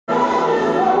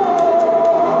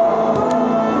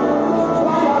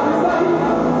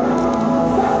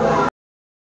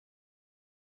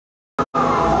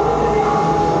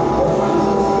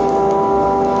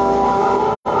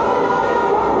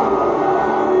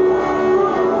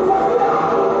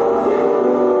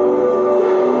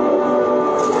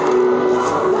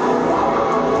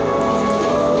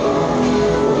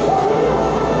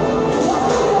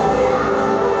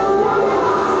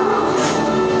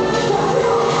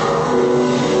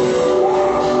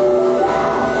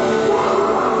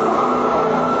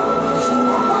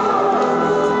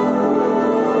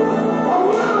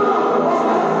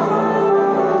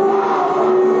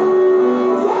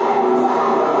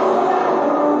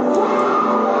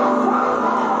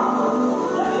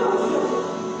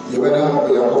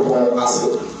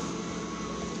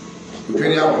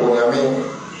Yami,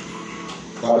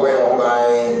 Baboy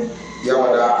by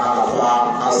Yawada Anafa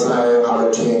Asai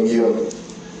Abatin you.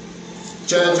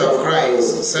 Church of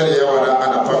Christ, said Yawada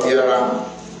Anapapiera,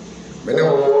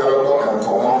 Benevo Elbo and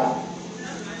Common,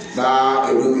 Na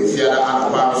Edu Fiada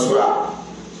Anapansua,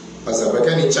 as a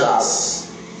Becani Chas,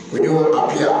 when you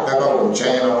appear ever on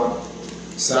channel,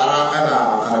 Sarah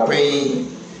Anna Anapay,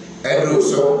 Edru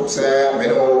so, say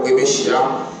Meno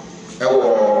Ebishia,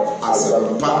 Ewo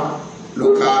ASEMPA,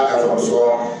 Luca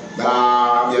Efonso,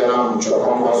 Na Yanam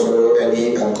Chocomoso,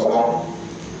 Eddie and Common.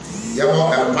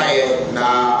 Yamo Empire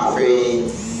na Afe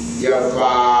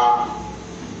Yafa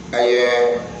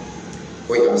Aye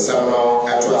William Samuel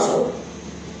Atwaso.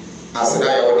 Asada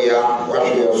Yodia, what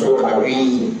we also can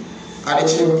read.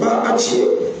 Adichimpa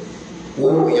Achie,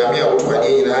 who Yamia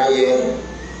Utwadi in Aye,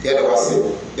 Yadawasi,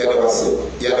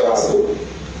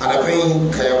 and a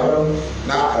pain Kayon,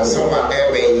 na Soma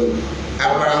Airway,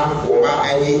 Abra, Oma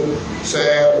Annie,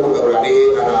 Sir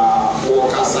Uberade, and a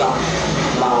Wokasa.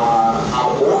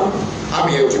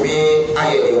 Ami to me, I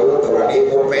am already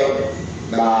open.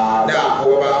 Na da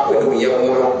over when we are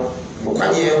more.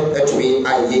 Mukanye to me, I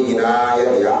yin in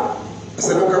Aya. As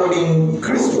a local in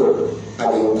Crystal, I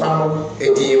will come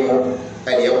a demo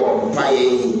and your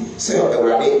pie, so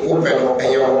already open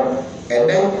and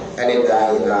then and it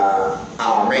died.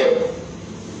 Amen.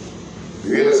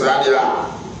 You said,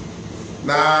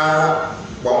 na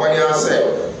what you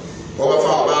said, over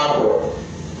for Bible,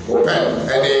 open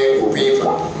any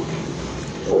paper.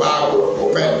 Bible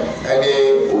open any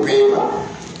paper.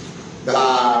 The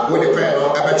with the pen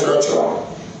on a church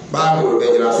Bible the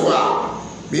Jasua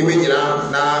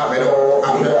Bibina na Meno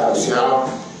after Siano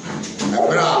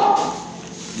Abra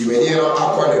you may hear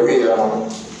upon the real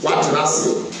what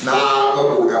Nasi na a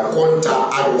conta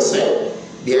I will say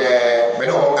the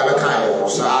Meno Abakai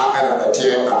Osa and a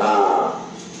tear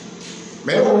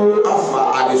Meno Alpha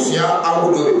Adisia I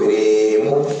will do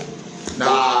it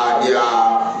na dia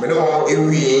Meno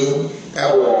ewi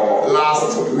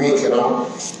last week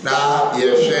na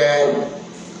ye share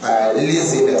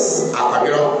laziness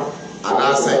akwadro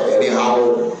anase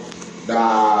anyhow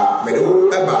da Meno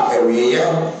eba ewi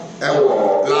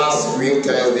last week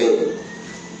Thursday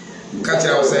catch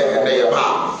us say ene ye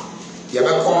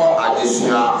ba call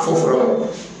additional foforo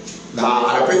na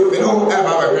anape Meno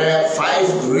eba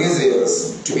 5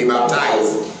 reasons to be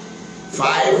baptized.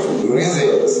 5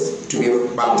 reasons to be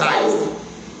baptized.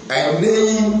 And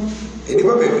then,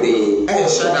 anybody baby,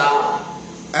 shada,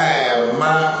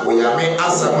 ma, we are made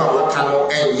asama wakano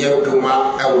and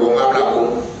yeduma, a woman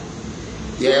blaboo.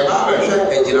 Ye barber,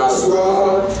 and you know,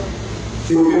 if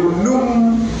you know,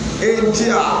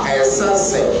 India, a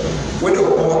sunset, when you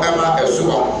go Emma a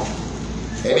swamp.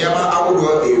 And Emma, I would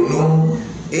want you know,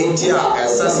 India, a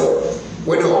sunset,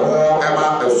 when you go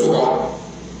Emma a swamp.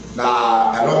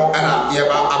 Na ano ana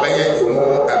yeba abaye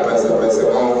emu pese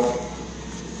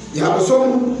ya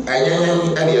bosom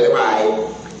enyen ene ye bai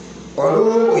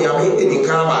olu ya me edi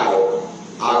kan bai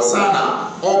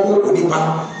asana obu onipa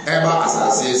eba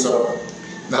asase so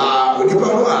na onipa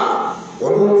no a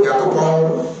olu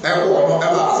yakopon ewo no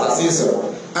eba asase so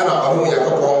ana olu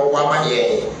yakopon wa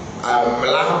manye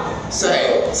amla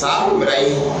se sa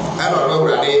mrai ana no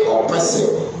brade o pese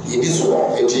yedi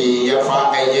so eti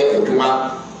yefa eye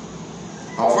aduma.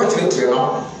 Unfortunately,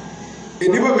 no,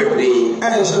 it never be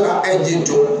and shall engine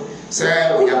to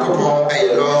say we are couple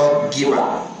a law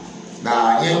giver.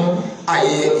 Now, young I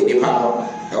in the panel,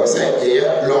 I will say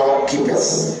a law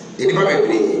keepers. It never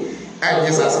be and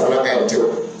yes, as I end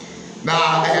to.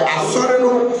 Now, I saw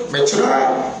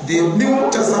the New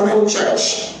Testament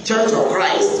Church of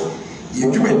Christ.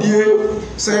 You do a dear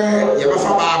say, you have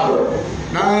a Bible.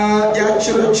 Now, your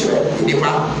children in the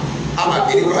man, I'm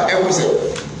a deliver everything.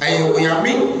 And we are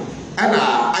me, and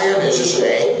I am a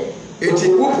share. It's a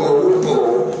whoop,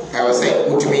 I will say,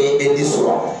 put me in this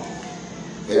one.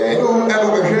 You don't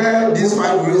ever hear these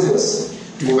 5 reasons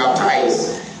to be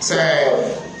baptized.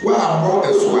 Say, well, I'm more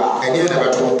a swap, and then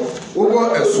never told.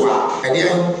 Over a swap, and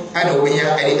then and we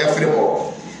are any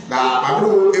more. Now, my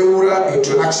blue Eura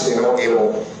introduction,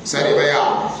 said they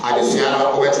are at the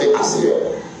Siana over the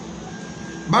Asia.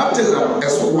 Baptism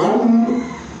is one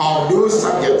of those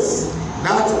subjects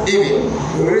that even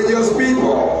religious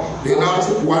people do not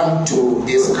want to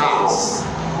discuss.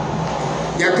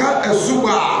 Yaka a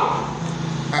super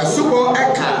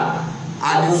eka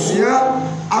adusia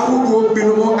ahugo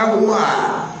binumo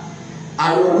ewa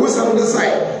ayo wusam de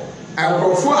sai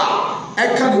enkrofo a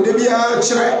eka de bia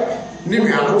kire ni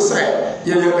miano sai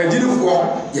ye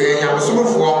adinifo ye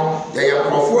yamsomfo ye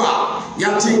enkrofo a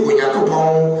yati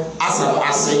onyakopon asam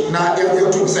ase na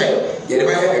yetum sai ye de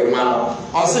ba eduma no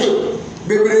o sei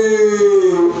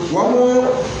bebree wɔn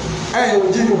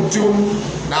ɛngye ntum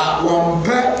na wɔn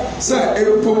pɛ sɛ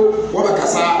epo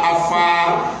wɔbɛkasa afa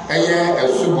ɛyɛ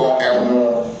ɛsubɔ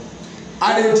ɛho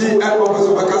adeti ɛwɔ pɛ sɛ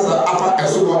wɔbɛkasa afa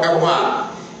ɛsubɔ ɛho a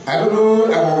ɛno no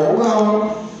ɛwɔ wɔn a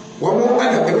wɔn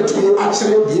ɛna ɛbɛtumi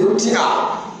akyerɛ deɛ nti a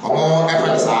wɔn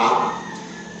ɛpɛ saa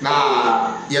na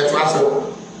yɛto aso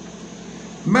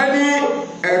many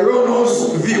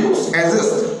erroneous views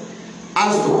exist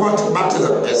as to what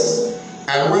baptism is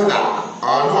and whether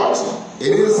or not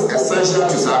it is essential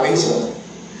to salvation.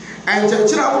 And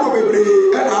kyerɛkyerɛ ahorow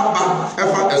bebree ɛna aba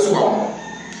ɛfa ɛso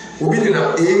a obi de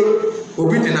nam A,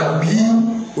 obi de nam B,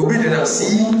 obi de nam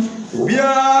C,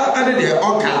 obiara ɛde deɛ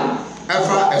ɔka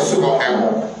ɛfa ɛso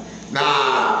ɛho. Na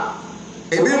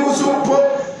ebi nso mpo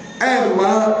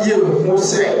ɛmma yɛnhu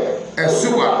sɛ ɛso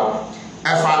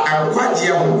ɛfa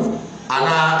nkwagyeɛ ho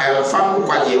anaa ɛmfa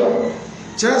nkwagyeɛ ho.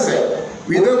 Kyerɛ sɛ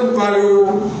we don't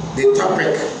value the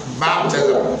topic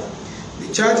baptism.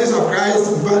 The churches of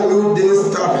Christ value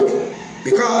this topic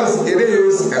because it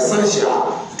is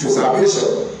essential to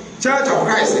salvation. Church of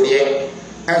Christ deɛ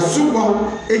ɛsubɔ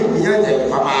ehia yɛn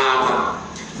papaapa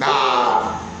na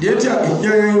deɛ ti a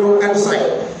ehia yɛn no ɛne sɛ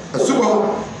ɛsubɔ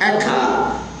ɛka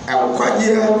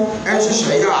nkwagyeɛ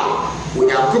ɛhyehyɛeɛ a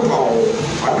Onyankopɔn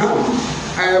ɔnam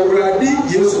Awurade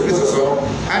Yesu Kristo so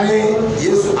ɛne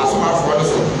Yesu asomafoɔ no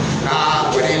so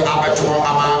na wɔde abɛtwerɛ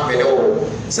ama mene wo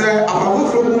sɛ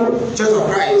apafoforɔ mu Church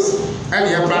of Christ and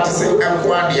you practice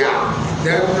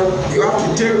then you have to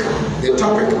take the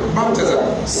topic baptism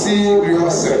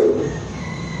seriously.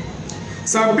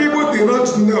 Some people do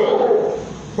not know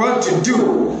what to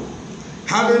do,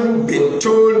 having been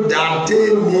told that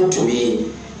they need to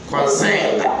be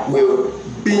concerned with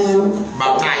being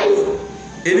baptized.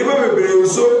 Anybody be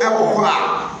so ever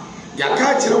ya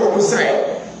catch them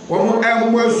say, one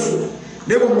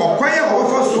they will acquire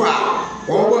over so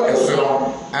over a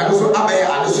song, and also Abbey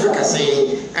and the circus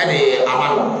and a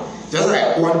amano. Just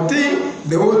like one thing,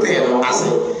 the whole thing, I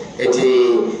say, a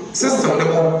system,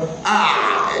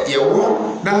 you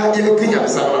won't now you can have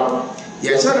some.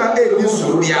 Yes, I used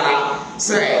to be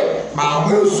say, my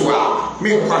Muswa,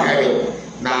 make for heavy.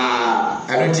 Na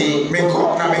energy make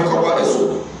up na make up the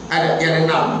soup and get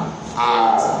enough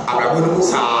abrabunu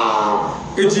sa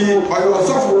eti oyo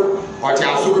sofo o ti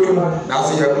asoguru na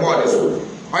so ye mo de so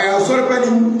oyo sori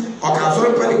pani o ka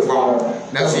sori pani fo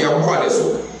na so ye mo de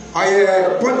so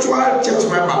oyo punctual church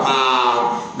member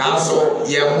pa na so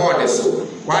ye mo de so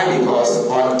why because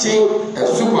until a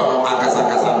super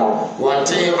akasa no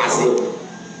until ase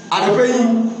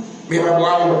adepai me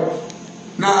mebo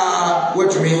na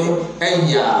wetumi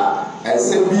enya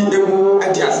ASEMPA emu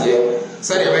atiase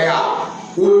said ebeya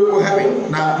wo heaven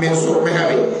na me so me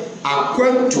heaven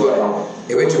akwantu no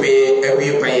ebetumi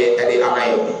ewie paye ede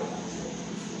amaye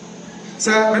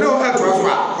so me no atwa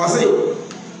so a say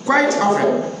quite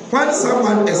often when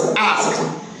someone is asked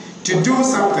to do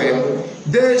something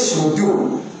they should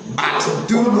do but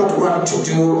do not want to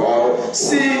do or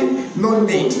see no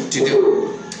need to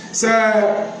do so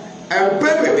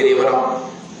baby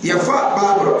Yafa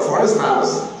Bible, for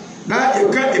instance, now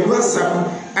you can't even some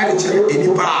and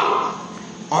enipa.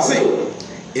 Or say,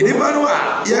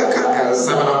 Enibanua, Yaka and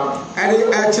Samana, and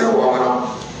the actual woman.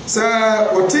 Sir,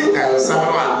 what tea and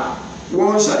Samana.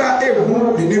 One shut out a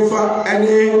move the Nifa and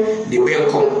the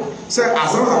Belcom. Sir,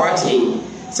 Azawati,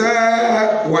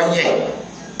 Sir, 1 year.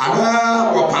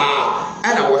 Anna Wapa,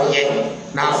 and a 1 year.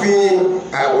 Nafi,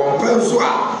 one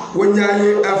pensua, when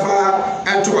you ever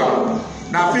and to one.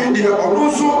 Na fin de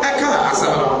onusu eka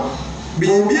asama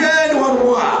bibia ni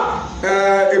wonu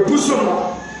a epuso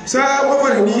no sa wo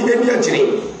fa ni eni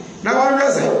akire na wo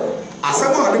hwese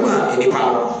asama ode ma enipa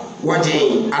no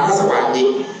woje anasa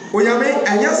waje onyame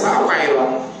enya sa kwan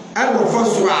no e wo fa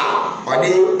so a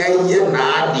ode eye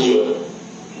na ade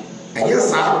enya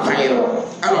sa kwan no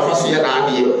e wo fa so ye na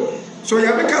ade so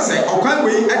yame ka se okwan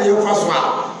we ade fa so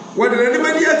a wo de ni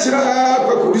mani akira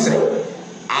kwa kudu se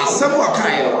asam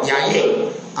wakan no yaye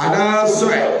ana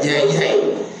so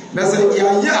yaye na se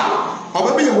yaye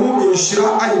obabe yehu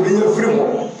enhira ayebe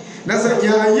yefremo na se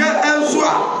yaye enso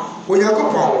a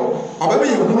oyakopon obabe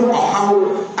yehu ohaw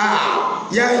a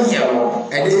yaye no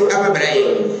ede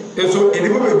abebreye enso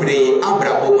enibo bebre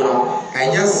abrabo no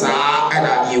enya saa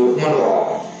ana yehu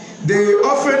no they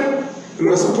often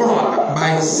respond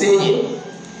by saying,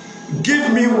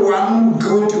 give me one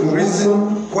good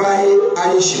reason why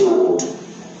I should.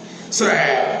 So,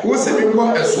 what's the meaning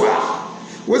of a swap?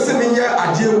 What's the meaning of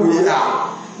a deal we are?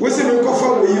 What's the meaning of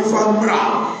a way from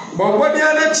Brown? But what the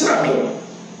other chummy?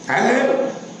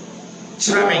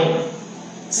 Chummy.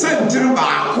 Send to the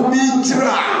bar, could be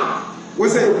tira.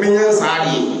 What's the meaning of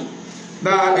Sadi?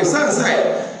 na esan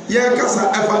say ye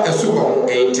kasa efa esubo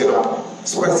entino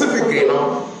specifically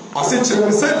no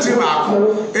osichire sentry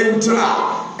maako entra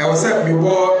e wo say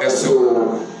bibo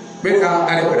esu bega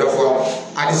ane pedofo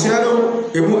adesua no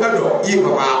emu ado yi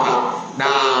baba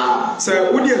na say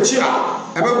udi achi a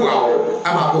ebegwa wo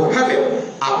ama go heaven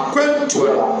akwantu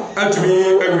no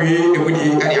atumi awie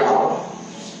emudi ane aba.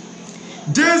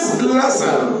 This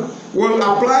lesson will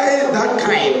apply that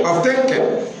kind of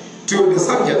thinking to the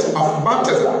subject of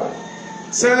baptism.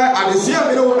 Say adesua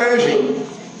me no ehwe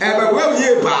ebewa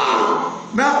wie pa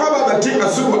na baba bati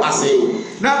asubo ase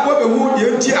na baba hu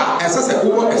de nti a esese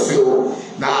wo asuo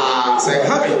na say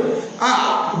heaven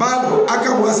bible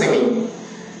aka mo asemi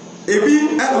ebi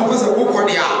e no pese wo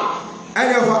kode a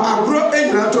and for agro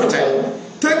enna to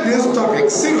take this topic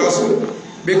seriously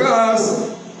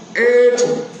because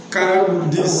it can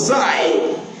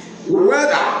decide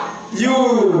whether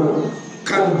you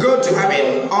can go to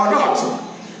heaven or not.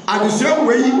 And the same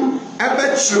way,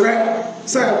 ebe chere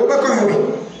say obeko heaven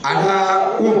and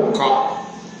wonko.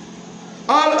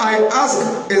 All I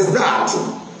ask is that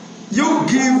you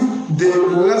give the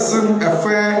lesson a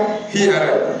fair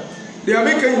hearing. The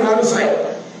American United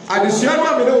say, and the same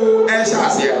way no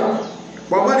eshasia.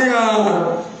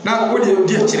 Wamania na wodi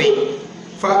di chere.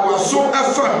 Fa waso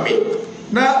afame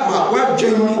na ma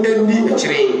wadwen eni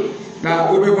chere. Na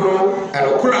obehunu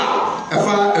enokura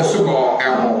efa esubo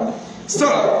emo. So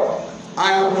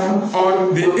I am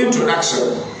on the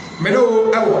introduction.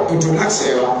 Meno ewo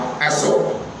introduction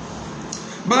eso.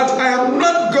 But I am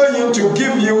not going to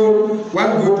give you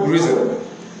one good reason.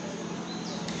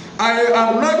 I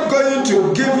am not going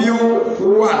to give you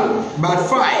one but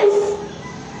five.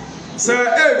 So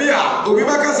bia obi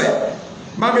baka se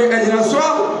mame enyina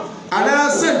so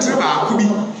ana sentri ba kubi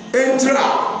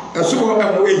entra esubo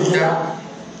emu ehia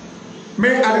me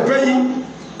adepayi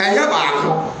eya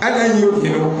baako ana yi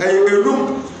no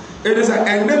erum it is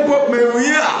a nepo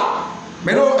mewia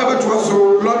me no abeto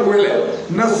so Lord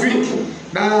willing next week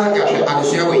na yahwe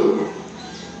adesua we.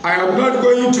 I am not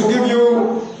going to give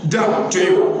you them to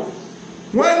you.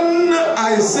 When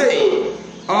I say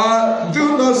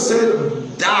do not say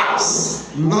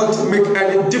does not make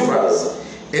any difference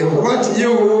in what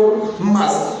you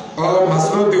must or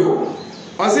must not do.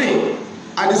 I say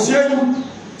adesua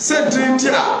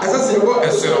sentintia asase go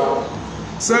esero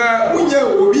sa munye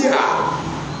obi a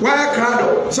wa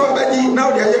krado so bedi na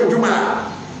odi aye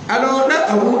dwuma ano na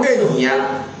amu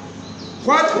ehia.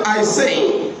 What I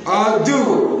say or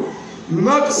do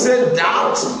not say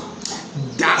that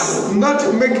does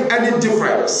not make any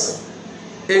difference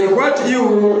in what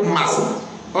you must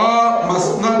or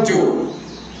must not do.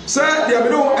 So there be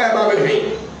no eba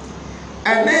be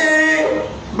ene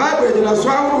Bible na so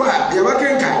awwa ye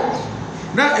wakenkan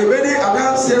na ebedi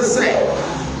adanse se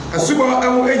asubo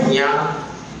amu ehia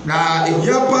na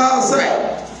ehia pa se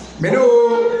meno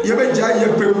ye beja ye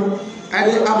pem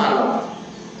ade amano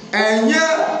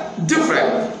enya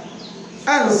different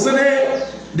and sene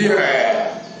de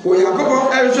o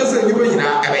yakobo ehwe se ni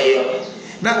behina ebeye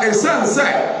na esan se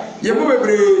ye mo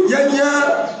bebre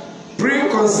yanya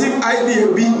preconceived idea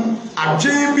bi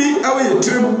adwen bi awe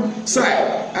trim se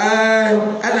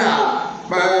ana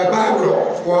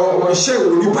Bible or share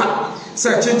Unipa,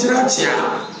 such a chia,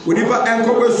 Unipa and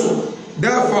Cobasu.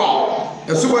 Therefore,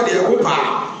 a super dear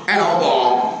Upa and our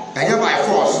ball, and here by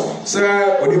force,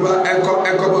 Sir Unipa and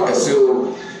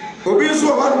Cobasu.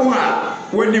 Obisu one more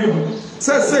when you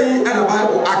say and a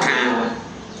Bible I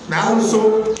can. Now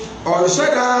so, or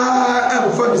shada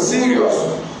and for the serious,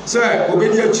 Sir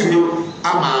Obedia Chili,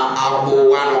 Ama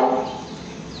Abuano.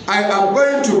 I am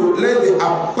going to let the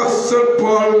Apostle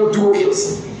Paul do it.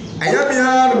 I am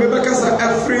here to be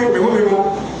every moment.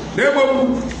 Nemo,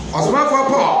 Osman for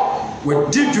Paul,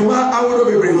 with deep Juma, I will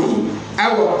be bringing.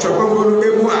 I will travel to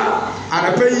Emua, and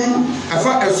I pay a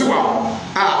sumo.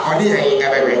 On the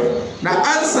every. Now,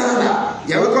 answer,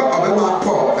 Yavaka Obama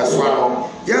Paul as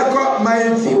well. Yavaka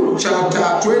Matthew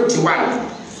chapter 21.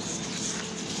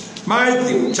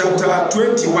 Matthew chapter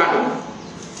 21.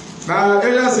 Now,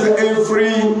 let us say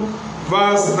every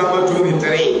verse number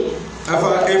 23,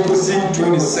 after every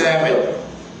 27.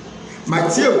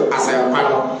 Matthew, as I am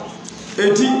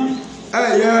eti,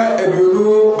 aya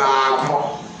ebionu baako,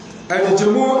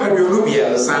 ejemu ebionu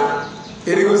bielsa,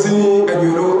 edigosi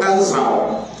ebionu ansa.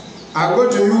 I'm going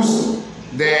to use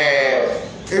the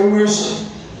English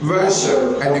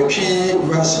version and the key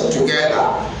version together.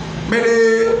 Many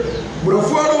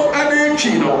brofolo ane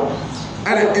chino,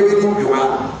 ane ebedi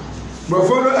biwa. But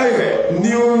follow a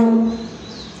new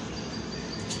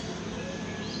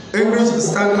English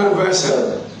Standard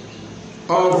Version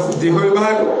of the Holy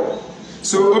Bible.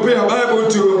 So open your Bible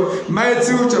to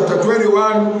Matthew chapter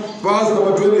 21, verse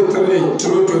number 23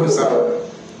 through 27.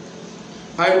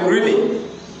 I'm reading.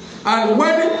 And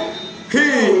when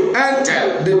he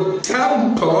entered the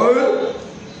temple,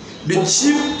 the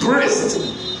chief priest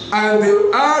and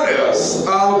the elders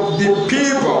of the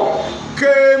people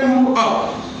came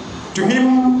up to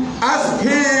him as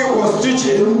he was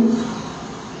teaching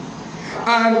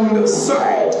and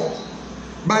said,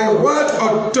 by what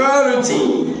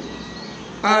authority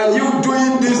are you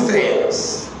doing these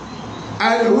things?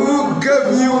 And who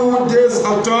gave you this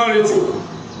authority?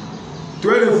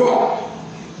 24.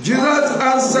 Jesus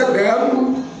answered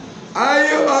them,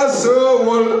 I also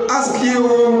will ask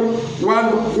you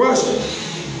one question.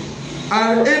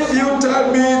 And if you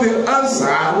tell me the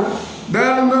answer,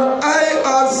 then I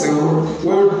also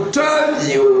will tell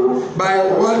you by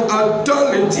what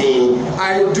authority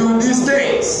I do these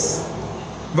things.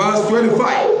 Verse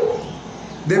 25.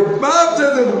 The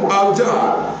baptism of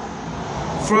John,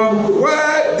 from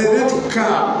where did it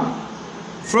come?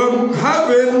 From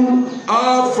heaven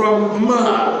or from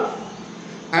man?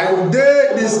 And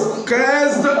they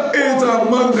discussed it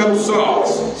among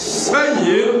themselves,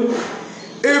 saying,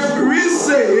 if we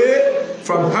say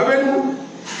from heaven,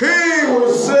 he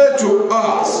will say to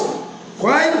us,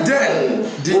 why then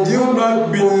did you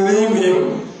not believe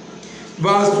him?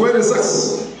 Verse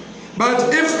 26.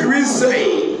 But if we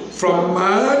say from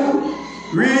man,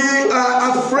 we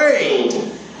are afraid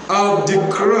of the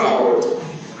crowd,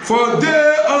 for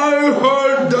they all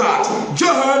hold that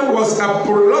John was a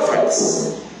prophet.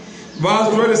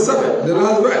 Verse 27, the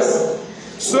last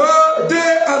verse. So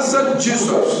they answered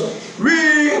Jesus,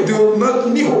 we do not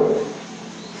know.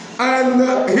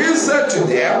 And he said to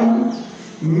them,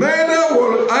 neither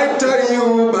will I tell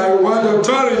you by what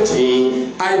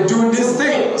authority I do these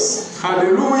things.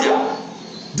 Hallelujah.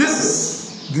 This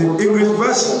is the English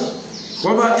version.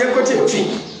 Wama yekote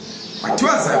fi.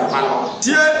 Watiwaza mpano.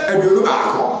 Tie ebionu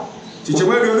ako.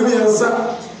 Chichema ebionu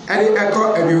miensa. Eni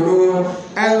eko ebionu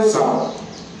enso.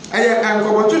 Eye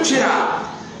enko watuchi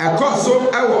eko so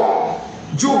ewo.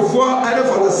 Jewfo ene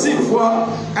Pharisifo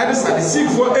ene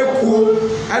Sadduceefo ekuo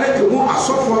ene emu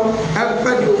asofo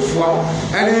ebadefo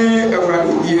ene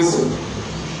Awurade Yesu.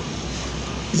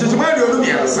 Chichema ebionu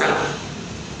miensa.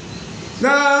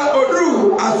 Na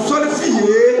oduru asori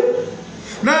fiye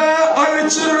na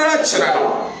ɔrekyerɛ kyerɛ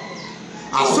no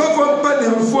asɔfo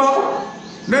mpanimfoɔ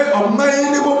na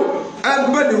ɔman ne mu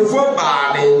mpanimfoɔ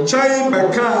baa ne nkyɛn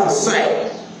bɛka sɛ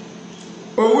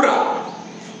owura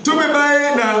tumi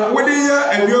ban na wode yɛ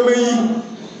nneɛma yi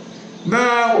na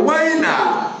wɔn na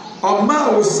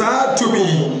ɔma wo saa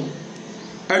tumi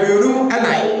aduonu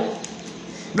ɛnan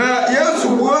na Yesu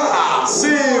bua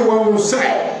se wɔn sɛ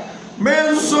me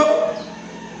nso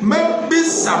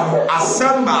mebisa mo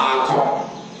asɛm baako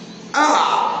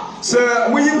sɛ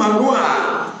muyi manu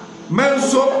a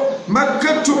menso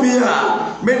makatumi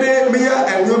a mede meya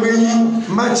enwome yi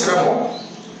makyerɛ mo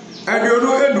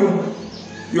aduonu enum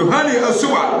Yohane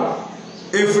asuwa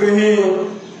efiri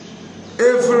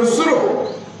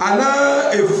soro ana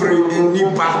efiri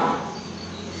nipa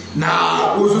na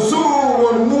osusu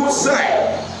wɔn mu sɛ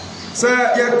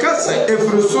yɛkasa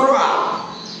efiri soro a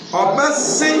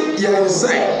ɔbɛsi yɛn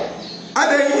sɛ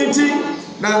adan nti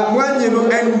na wanyi no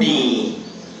ani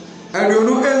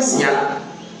aduonu ensia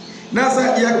na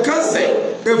sɛ yɛka sɛ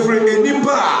efiri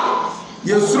enipa a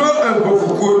yɛsoro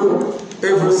nkɔfokuo no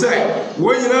efiri sɛ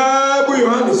wɔn nyinaa bu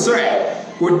Yohane sɛ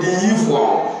odiyifoɔ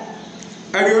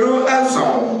aduonu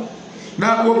ensom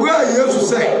na wɔbua Yesu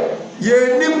sɛ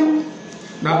yɛnim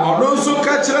na ɔno nso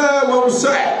ka kyerɛ wɔn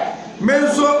sɛ me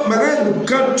nso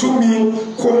merenka tumi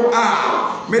ko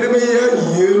a mede meyɛ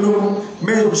yienum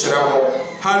menkyerɛ wo.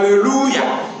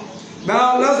 Hallelujah.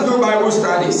 Now let's do Bible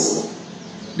studies.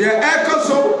 The echo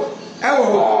so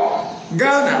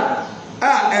Ghana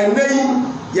ene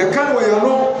yɛka wɔ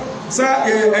yɛno sɛ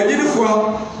yɛyɛ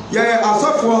agyinifoɔ yɛyɛ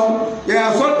asɔfoɔ yɛyɛ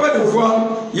asɔrepanifoɔ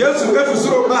Yesu efi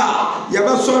soro ba a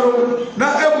yɛbɛsɔro na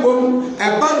mmom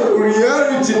ɛba no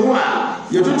reality no a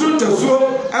yɛtutu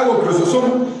ntasuo ɛwɔ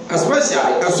kristosom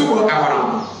especially ɛsubɔ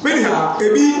ɛwɔram meniha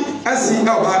ebi asi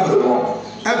ɛwɔ Bible no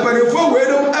mpanimfoɔ wei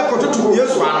nom ɛkɔtoto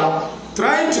Yesu ano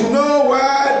trying to know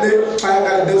where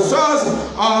the source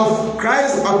of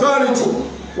Christ's authority.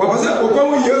 What was it?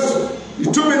 Okwamu Yesu.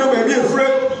 Itumi no baby efre.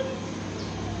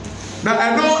 Na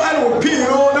eno anu pin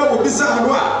no na wo bisa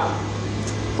anu a.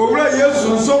 Owura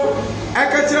Yesu nso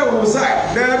aka kire wo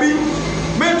sai. Na bi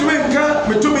metumi nka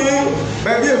metumi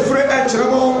baby efre e kire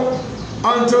mo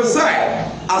until sai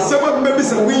asema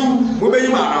mbebisa win wo beyi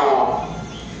ma no.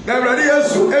 Na Awurade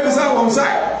Yesu ebisa wo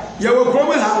sai. Ye wo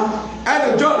kromo ha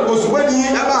and John was when he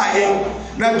about him.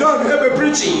 na John ebe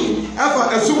preaching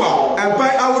afa esuwa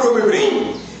empai aworo bebre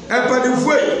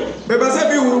empadifoi bebasa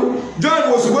biwu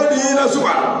John was wani na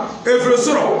suwa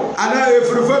efresoro ana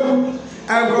efrefam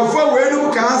enkrofo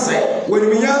wenu ka ase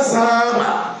woni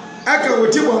sama aka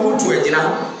woti bo mutu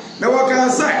agina na waka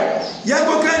ase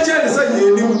yago kanche ne sa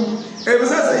yenim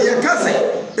ebisa se yakase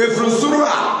efresoro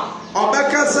a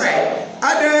obeka se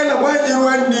ade na wanyiru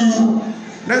ani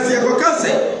na se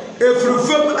yakokase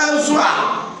efrefam anso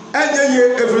a enye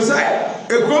ye efresai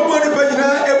ekromo ni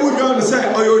pagina ebu John se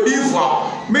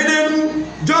oyodifo menim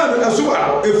John asuwa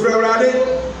efrewrade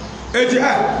eti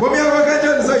ha bomi akaka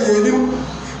John se yenim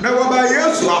na waba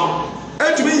Yesu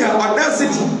etumi ya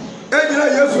audacity ejira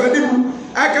Yesu anim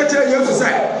akache Yesu se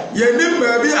yenim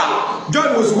baabi a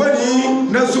John was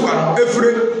wani na suwa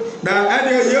efre na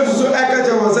ade Yesu so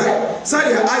akache wose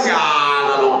sade aya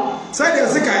no sade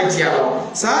sika etia no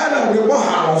sana ne bo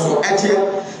ha so etie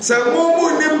se mumu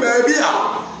nim baabi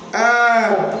a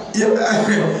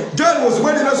John was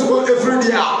wani na suwa efre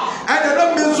dia ade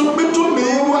no me so metu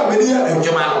me mu amedia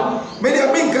enjema no me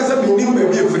dia me nkasa me nim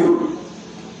baabi efre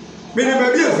mene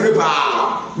baby afre pa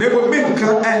nebo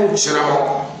menka enchira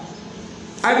ho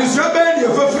adisra ba ne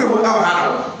afafre mu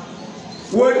awara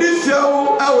wodi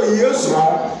fiawo awo Yesu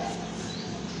ho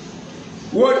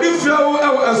wodi fiawo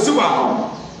awo asuba ho.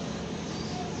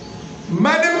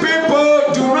 Many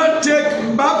people do not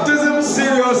take baptism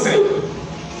seriously.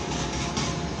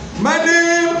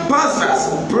 Many pastors,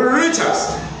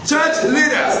 preachers, church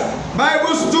leaders,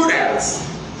 Bible students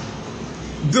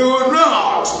do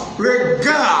not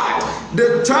regard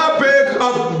the topic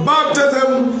of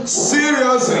baptism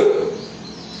seriously.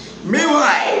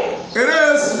 Meanwhile, it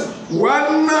is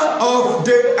one of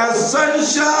the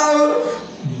essential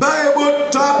Bible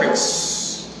topics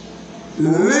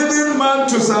leading man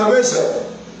to salvation.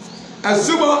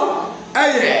 Asubo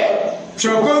aye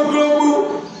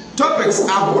chokonkrobu topics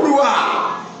abudwa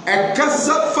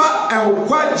ekasafa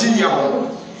enkwajiya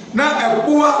na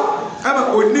ebuwa ama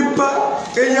onipa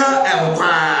enya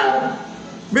enkwa.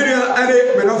 Media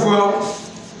ade menafo,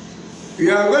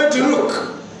 we are going to look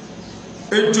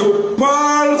into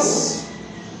Paul's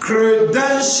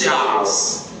credentials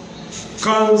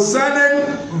concerning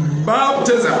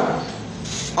baptism.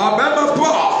 Obama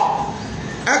Paul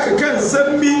aka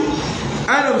sembi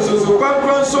anam soso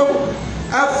kwankwan so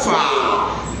afa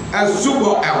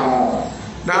azubo eho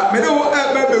na mede wo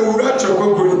ebe be wura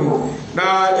chokwankwan mu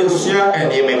na esua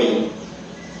enemani.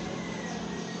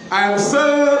 I am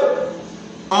still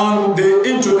on the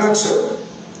introduction.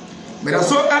 But I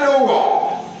saw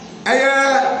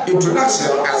another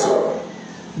introduction as well.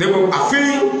 The book I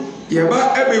feel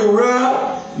yeba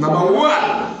ebewura number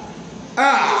 1.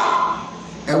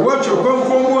 And what you come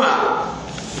from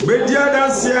one. Media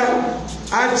dance here.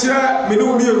 Actually,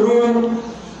 minu room.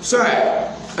 So,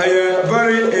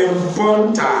 very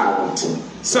important.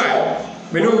 So,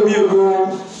 minu room.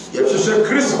 You have to say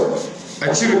Christ.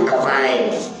 Actually, a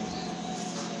fine.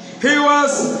 He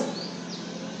was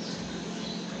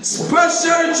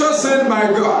specially chosen by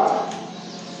God.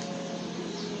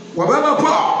 Wabama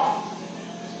Paul.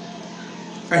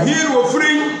 And he was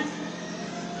free.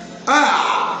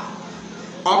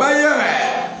 Obey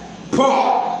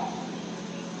Paul.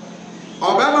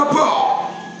 Obama Paul.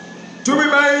 To be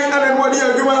by and what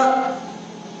you do.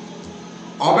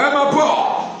 Obama Paul.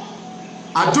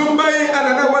 Atumbai and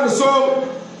another one so.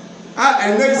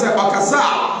 And next Okasa.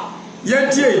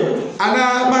 Yentie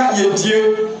anama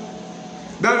yentie.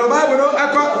 That the Bible no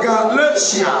echo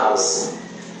Galatians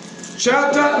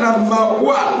chapter number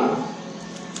 1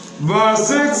 verse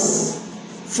 6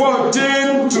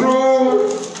 14 through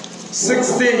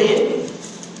 16.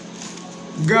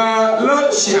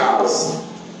 Galatians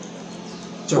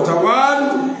chapter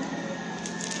 1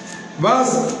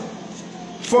 verse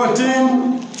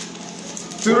 14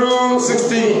 through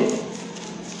 16.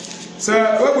 So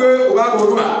what we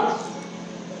are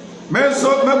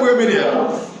Menso mabwe media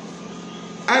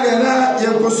adana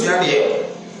yenkosua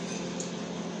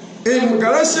in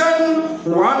Galatians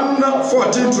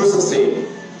 1:14 through 16.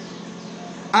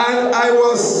 And I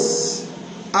was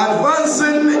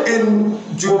advancing in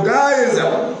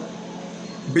Judaism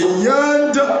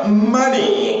beyond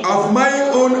many of my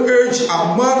own age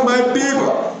among my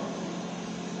people,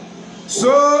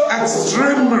 so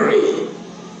extremely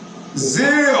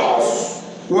zealous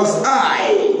was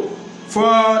I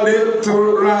for the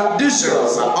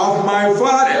traditions of my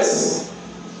fathers.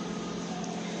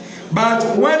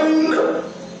 But when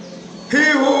he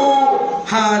who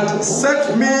had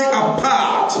set me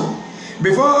apart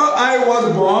before I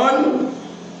was born,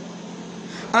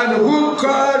 and who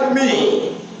called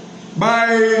me by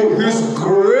his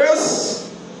grace,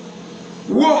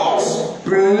 who was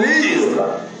pleased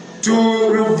to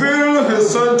reveal his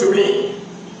son to me,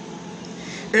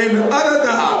 in order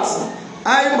that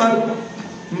I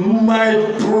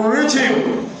might preach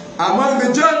him among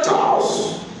the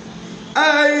Gentiles.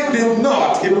 I did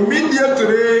not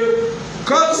immediately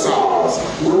consult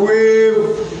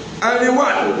with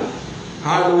anyone.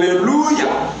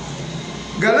 Hallelujah.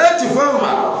 Galati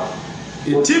fama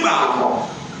itibako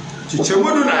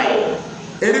chichemudu nai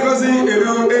edikosi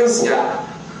eru ensia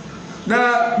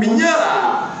na minya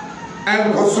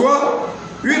enkoso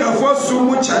wirafo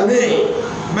sumu chane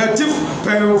matif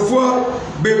penfo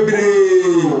bebre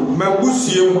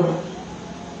magusiem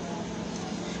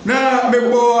na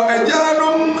mebo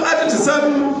ajanum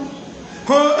atisam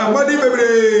ho amadi bebre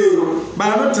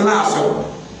manu tlaso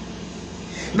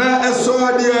na eso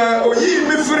dia oyi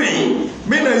me free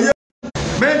me na ye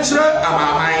mentre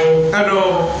amamai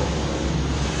ano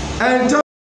ento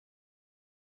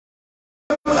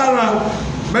ara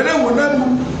mena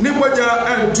wonam ni moja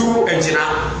antu ejina.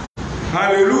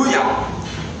 Hallelujah.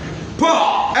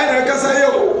 Paul ene kasa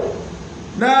yo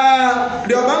na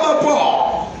de obama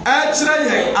Paul achira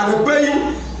ye adepai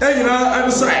eyina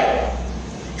ansai.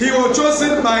 He was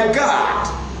chosen by God.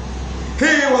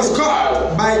 He was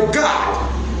called by God.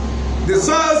 The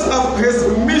source of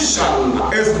his mission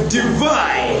is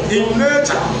divine in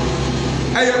nature.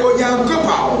 Aya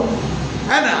onyankopa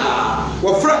ana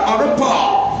wofra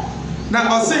onopa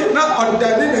na ose na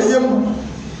odane na yem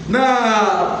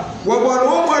na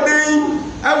woboro modin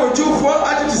awojufo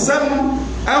atisam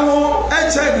awo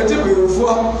eche na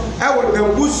tebefo awo na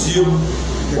busiem.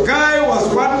 The guy was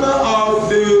one of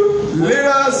the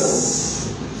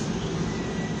leaders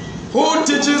who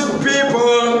teaches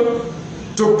people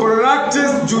to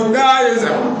practice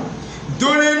Judaism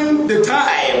during the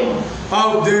time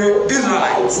of the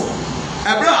Israelites.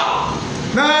 Abra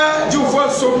na Jufo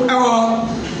som ewo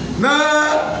na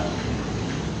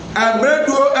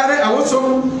abredo are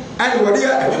awosom and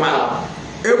wadia edma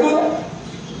emu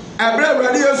abra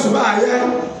wadia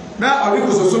subaye na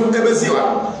orikososom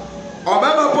ebesiwa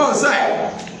obama Paul say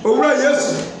owura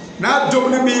Yesu na dom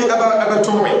ni bi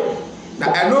abatomi na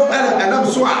eno enam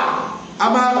so a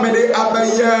ama mede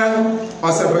abaya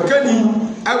osabakani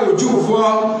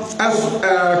awojufo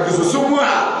krisosomu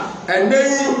a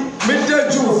enei mede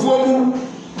jufo mu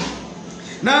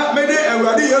na mede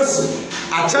awurade Yesu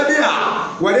achade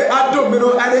a wade adom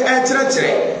no ade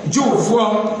ekyerɛkyerɛ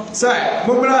jufo sai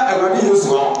momra awurade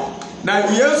Yesu na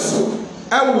Yesu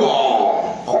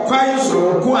ewo okwan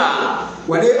soronko a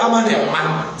wade amane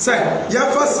ma sai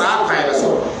yefa saa kwan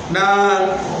so na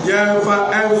yefa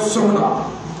ensom no.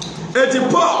 Eti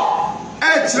Paul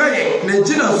ekyerɛ ne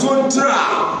gina so ntra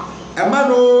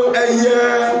emano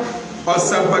eye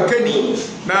osabakani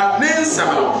na ne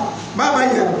nsam no mama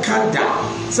yankanda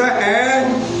sa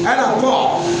ana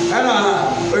Paul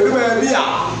ana oduma bia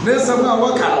ne nsam a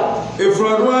waka no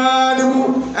efronwa ne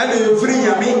mu ana efri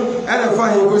nyame ana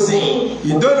fa yegosi.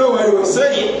 You don't know what he was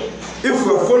saying. If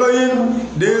you are following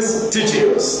these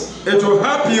teachings, it will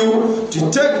help you to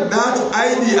take that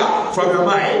idea from your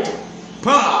mind.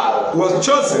 Paul was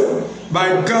chosen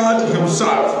by God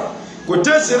himself.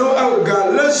 Quotation of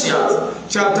Galatians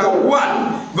chapter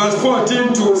 1 verse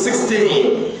 14 to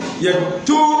 16.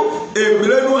 Yetu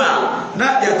emrenua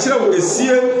na yachira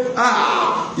esie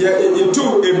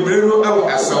yetu emrenu awo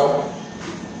eso.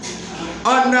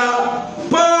 Under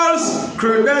Paul's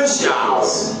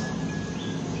credentials,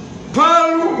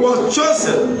 Paul was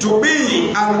chosen to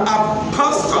be an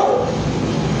apostle.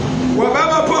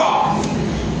 Wababa Paul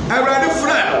Every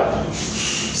friend,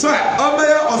 so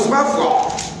obey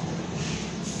Osmafo.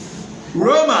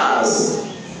 Romans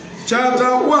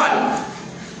chapter 1,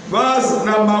 verse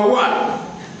number 1.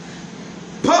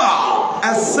 Paul,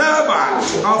 a servant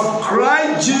of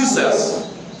Christ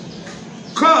Jesus,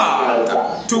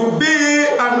 called to be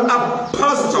an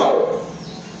apostle,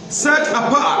 set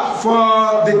apart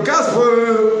for the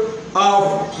gospel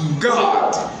of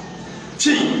God.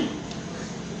 Chi.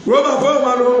 Roma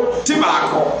Vomano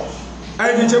Tibacco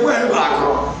and the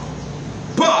Tibacco.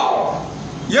 Paul,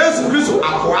 yes, Christo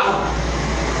Aqua.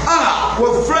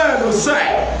 What friend will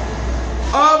say,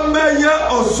 Maya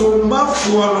also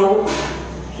Mafuano.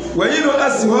 When you know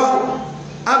as you are,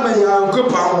 I'm a young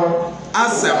couple,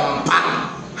 ASEMPA.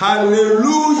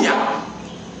 Hallelujah.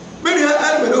 Many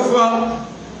are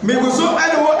of me was so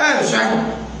anyone else.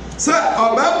 Sir,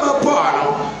 Obama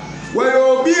Paul, where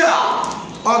you'll be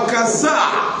Okasa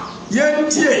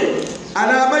yentie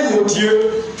anaba yentie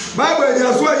Bible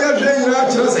ya so ya hwe nyina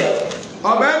kire se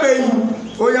obaba yi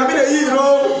oyame na yi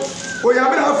no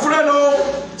oyame na afra no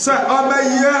se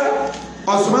obaye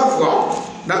osomafo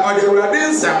na ode urade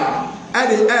nsam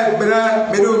and the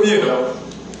Ebra Menomino.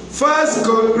 1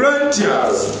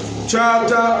 Corinthians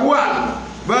chapter 1,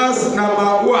 verse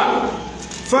number 1.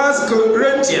 1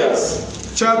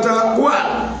 Corinthians chapter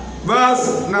 1,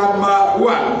 verse number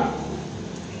 1.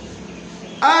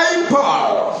 I,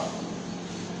 Paul,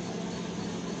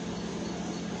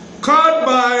 called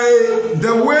by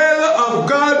the will of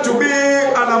God to be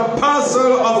an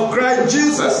apostle of Christ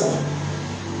Jesus,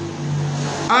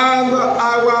 and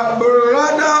our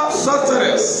brother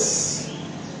Sosthenes,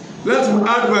 let's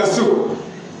add verse 2,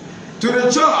 to the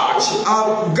church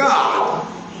of God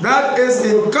that is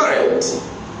in Corinth,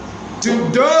 to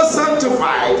those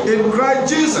sanctified in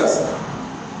Christ Jesus,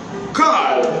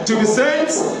 called to be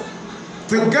saints,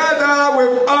 together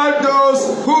with all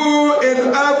those who in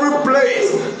every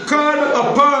place call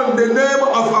upon the name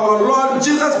of our Lord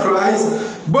Jesus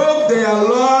Christ, both their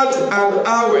Lord and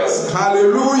ours.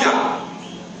 Hallelujah.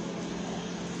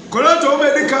 Korato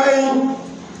medikai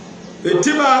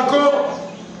etibako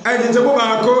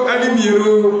enitebako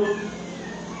animiru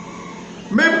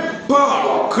me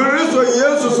Paul Kristo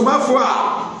Jesus mafua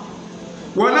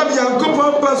wana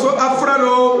biankopon paso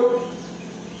afrano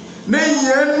ne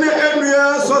yen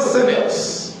enua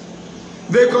Sosthenes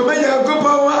de komenya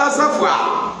nkopon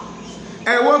asafua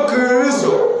ewo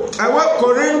Kristo ewo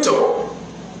Korinto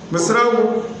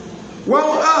mesrawo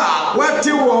wọn a wati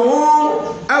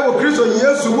wọn ewo Kristo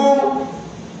Yesu mu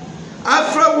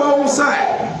afra wọn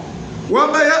sai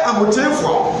wọn bɛyɛ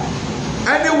amotefo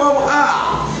ɛne wọn a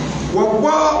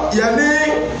wɔbɔ yɛne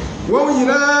wɔn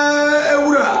nyinaa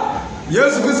ewura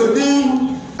Yesu Kristo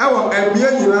din ɛwɔ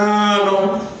ɛmia nyinaa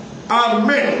no.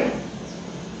 Amen.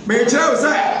 Mekyerɛw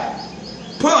sɛ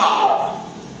Paul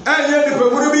ɛnyɛ nipa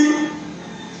muru bi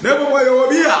na mmom wɔyɛ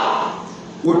obi a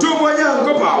wotumfo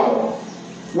Nyankopɔn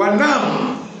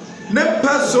wɔnam ne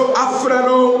pɛ so afrɛ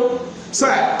no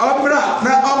sɛ ɔbra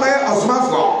na ɔmɛyɛ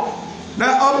ɔsomafoɔ na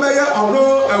ɔmɛyɛ ɔno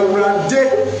Awurade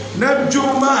na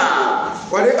dwuma a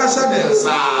wɔde ahyɛ ne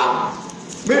nsa.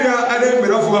 Menya ɛne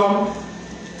mmerɛfoɔ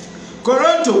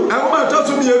Korinto ɛnwoma ɛtɔ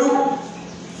so mmienu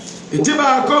iti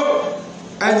baako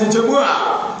ɛnyikyɛmu a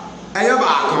ɛyɛ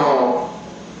baako.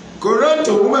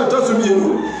 Korinto nwoma ɛtɔ so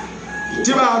mmienu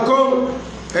iti baako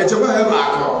ɛnyikyɛmu a ɛyɛ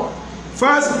baako.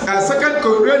 2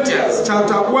 Corinthians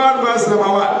chapter 1 verse number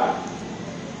 1.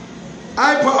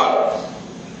 I, Paul,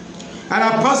 an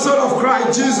apostle of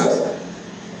Christ Jesus,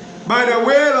 by the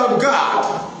will of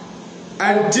God,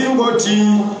 and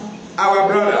Timothy, our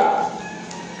brother.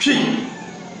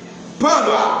 Paul,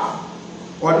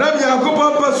 ɔnam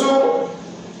Nyankopɔn pɛ so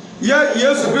yɛ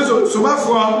Yesu Kristo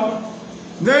somafoɔ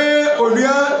ne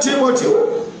onua Timothy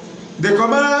de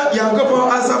kɔma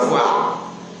Nyankopɔn asafo a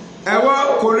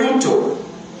ɛwɔ Korinto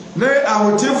ne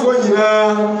ahotefoɔ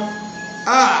nyinaa a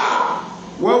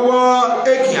wɔwɔ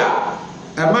Asia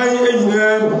ɛman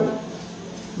nyinaa mu.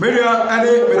 Media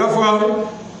ɛne medafoɔ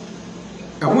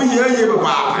ɛho hia yie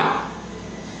papaapa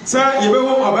sɛ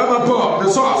yɛbɛhu ɔbɛma Paul the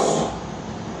source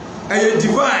ɛyɛ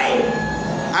divine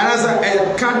anasa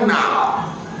ɛyɛ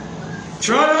carnal.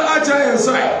 Twerɛ akyerɛ yɛn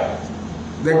sɛ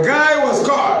the guy was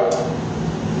called,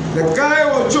 the guy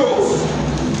was chosen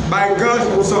by God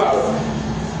himself.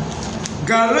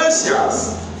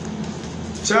 Galatians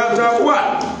chapter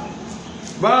 1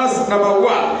 verse number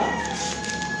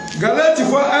 1. Galatians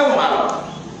 4:1.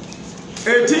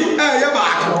 Eti ɛyɛ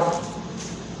baako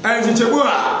ɛnkyɛmu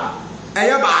a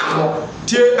ɛyɛ baako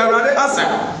tie Awurade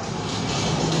asɛm.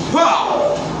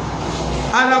 Paul,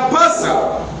 an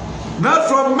apostle, not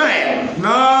from men,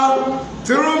 no,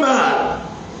 through man,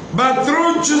 but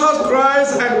through Jesus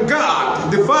Christ and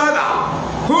God the Father,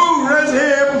 who raised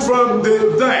him from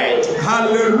the dead.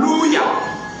 Hallelujah.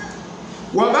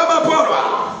 Wababa Paul,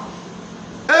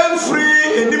 every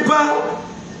enipa,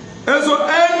 eso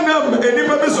enam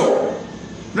enipa biso.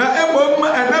 Na emom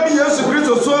enam Yesu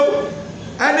Kristo so,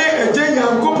 ene eje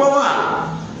Nyankopɔn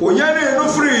a oyane no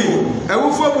free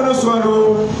ewufo mu no so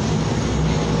no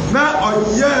na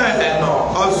oyɛ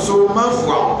no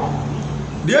ɔsomafo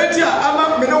deɛ ti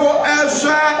ama me no wɔ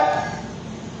ɛhwɛ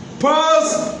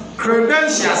Paul's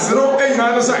credentials no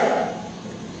ɛnyina no sɛ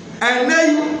ɛnɛ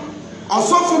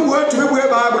ɔsɔfo mu atumi mu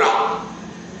ɛbaabra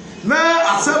na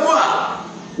asɛm a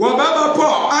wɔbɛma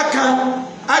Paul aka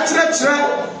akyerɛkyerɛ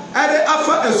ɛde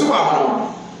afa asuma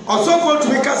ho ɔsɔfo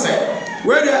tumi ka sɛ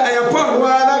wɛdeɛ ɛyɛ Paul no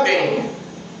ara na bɛn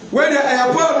wɛdeɛ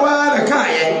ɛyɛ Paul no ara na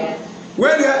kaayɛ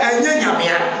wɛdeɛ ɛnyɛ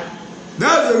nyamea.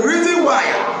 That's the reason why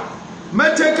me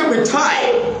take me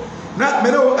time na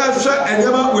me no ɛhwɛ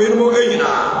ɛnyɛma wei no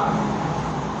ɛnyinaa.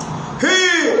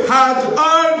 He had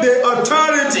all the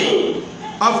authority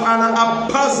of an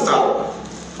apostle.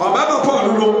 Ɔbɛba Paul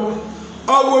no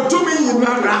ɔwɔ tumi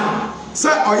nyinara Say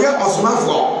oye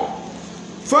osmafo.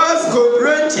 1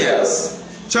 Corinthians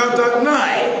chapter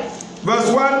 9 verse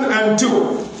 1 and 2.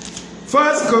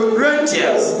 1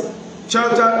 Corinthians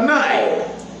chapter 9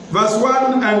 verse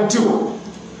 1 and 2.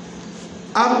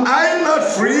 Am I not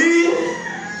free?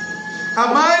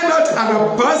 Am I not an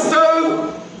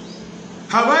apostle?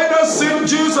 Have I not seen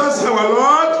Jesus our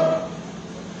Lord?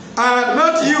 Are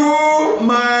not you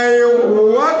my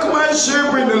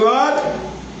workmanship in the Lord?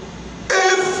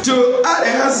 If to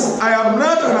others I am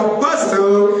not an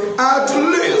apostle, at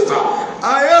least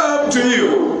I am to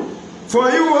you. For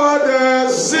you are the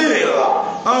seal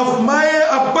of my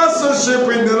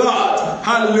apostleship in the Lord.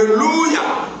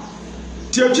 Hallelujah.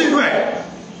 Tiachinwe.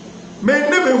 Me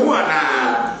neme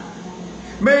huana.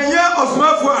 Me ya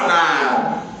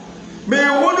osmafuana. Me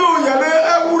wunu yane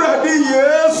awuradi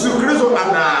Yesu Kristo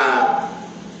ana.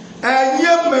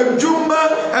 Enye medjuma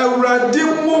awuradi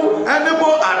mu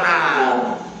enemo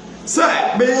ana.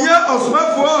 Say me ya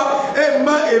osmafuo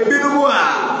emma ebinumu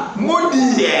a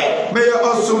modiye me ya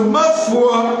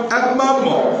osmafuo emma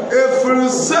mo efiri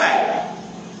say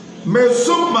me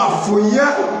sumafuya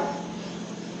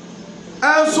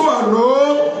anso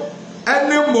ano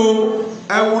enemo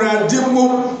awuradi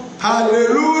mu.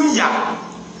 Hallelujah.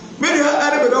 Many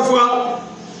are bedofo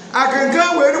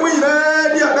akankan we ni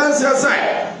nyina di adanse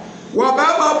asai wa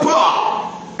baba po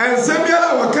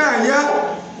ensebiara wakanya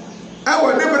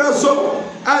ewo ne bere so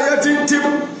ayatintim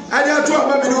aya to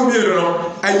ama mi no miero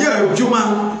no aya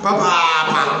adwuma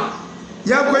papa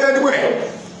ya koya ni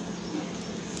we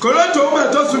Korinto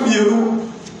ma to so miero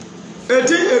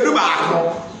eti edu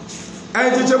baako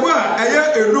entichemu a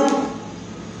aya enum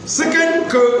 2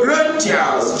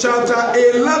 Corinthians chapter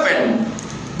 11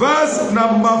 verse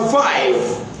number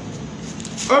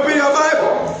 5. Open your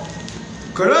Bible.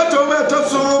 Korinto ma to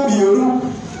so miero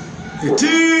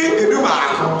eti edu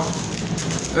baako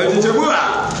entichemu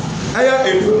a aya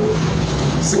enum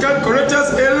 2 Corinthians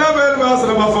 11 verse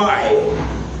number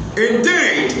 5.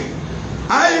 Indeed,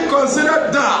 I consider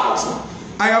that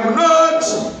I am not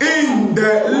in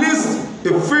the least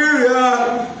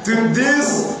inferior to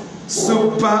these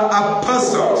super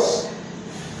apostles.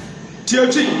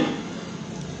 Teaching.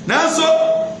 Now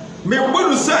so me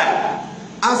wonu say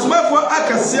asmafo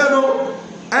akasiano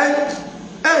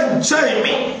and chai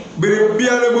me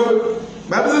biribiare mo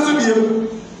ba bizo biem.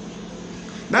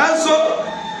 Now so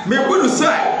me wonu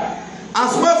say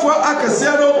asmafo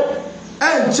akasiano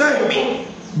and chai me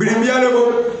biribiare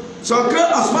mo. So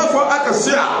ka asmafo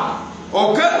akasia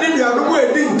o ka ni dia no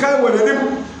edi nkan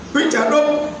wodenim Peter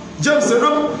no James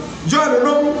no John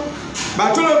no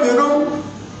Bartholomew no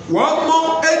one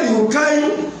more edi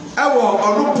nkan ewo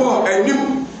onupo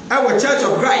enim ewo Church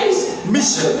of Christ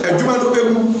mission adwuma no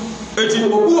emu eti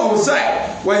obu on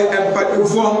say we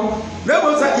empadifo na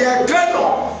mo say ye kan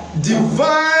no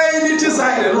divinity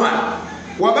side no a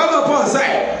wababa Paul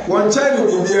say one child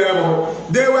in the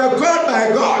they were called by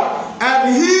God.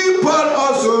 And he, Paul,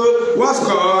 also was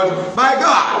called by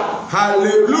God.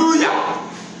 Hallelujah.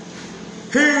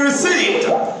 He received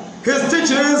his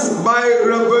teachings by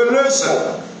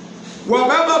revelation.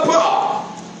 Wababa Paul,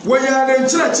 when you are in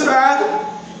church,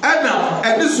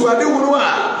 and this one, they will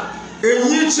know, in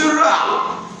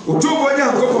Yichira,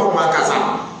 Utuboya go for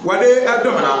Makasa, what they are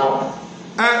doing now.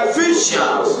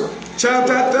 Ephesians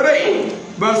chapter 3,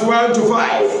 verse 1 to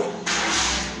 5.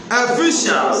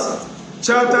 Ephesians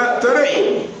chapter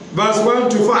 3, verse 1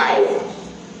 to 5.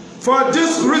 For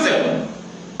this reason,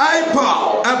 I,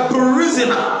 Paul, a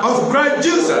prisoner of Christ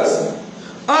Jesus,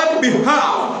 on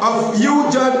behalf of you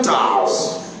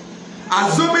Gentiles,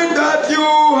 assuming that you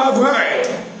have heard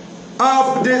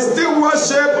of the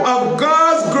stewardship of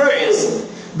God's grace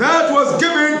that was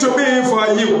given to me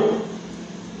for you,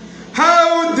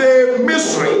 how the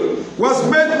mystery was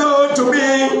made known to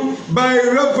me by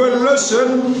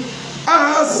revelation,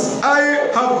 as I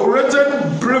have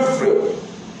written briefly.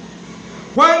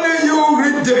 When you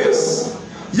read this,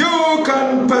 you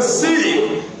can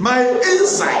perceive my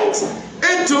insight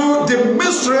into the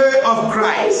mystery of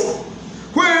Christ,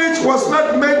 which was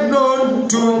not made known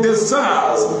to the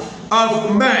sons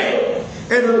of men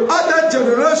in other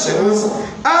generations,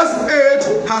 as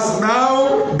it has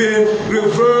now been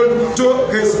revealed to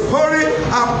his holy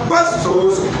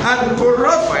apostles and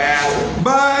prophets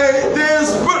by the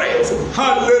Spirit.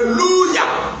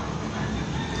 Hallelujah.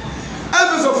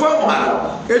 As a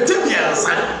former, a Timian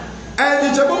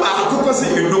and the Jabuba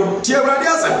Akukosi, you know,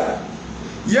 Tiaradiasa.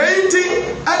 Yaiti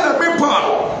and a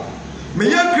people.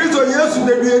 May I Christo Yesu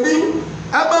de Biedi,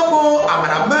 Abamo,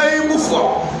 Amanamay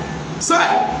Mufo. Say,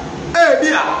 eh,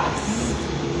 dear,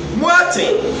 Mwati,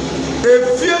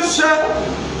 efiesha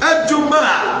aduma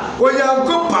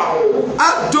oyankopa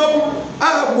adom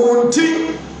amonti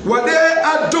wade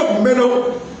adom meno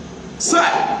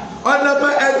sai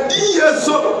onama adiye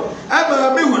so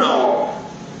ama mi huno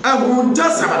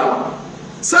ahunta samana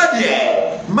sadie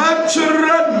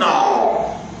matchura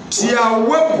no tia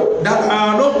wepo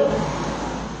dakano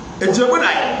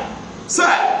ejemunai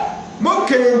sai mo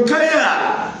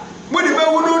kenkaya mo di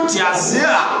ba wono tiase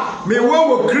a me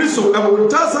wo Kristo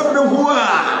ahunta sam ne ho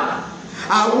a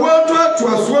awoto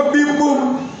atoaso bi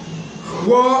mum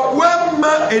wo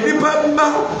wemma edipa mma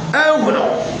ehunu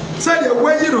sadie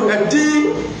wayiro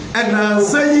adi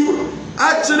enansai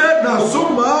akyere na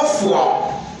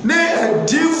somafo ne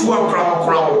adifo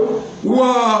akrakram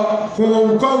wo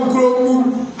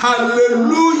honkonkromu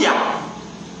hallelujah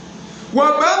wo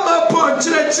bama po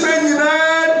kyerɛkyerɛ nyina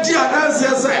di adanse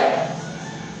sɛ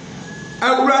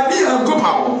awurade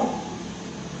ankopa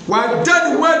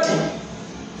wadane wadi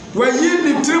wayi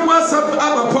ne tirim asɛm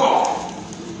aba pɔ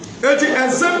eti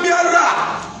ensɛm biara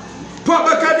pɔ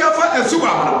bɛka de afa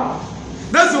asuwa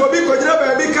na sɛ obi kɔgyina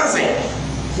baabi ka sɛ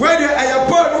wɛde ɛyɛ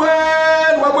pɔ no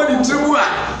a na wabɔ ne tirim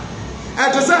a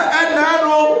ɛte sɛ ɛnaa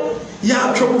no yɛ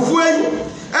atwɔmfoɔ yi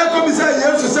ɛkɔbisa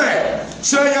Yesu sɛ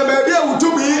kyerɛ yɛ baabi a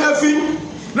wotumi afi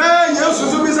na Yesu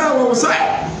so bisa wɔn sɛ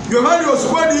Yohane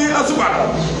Osubɔni asuba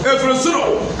no efiri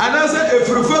soro anaasɛ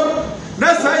efiri fam na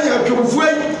saa yɛ atwɔmfoɔ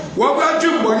yi wɔbɔ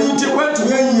adwemmɔne nti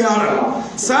wɔntumi ayi ara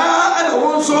saa ɛna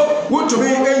wɔn nso wɔntumi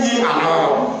ayi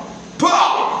ano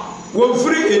Paul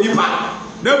wɔmfiri enipa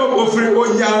na wɔmfiri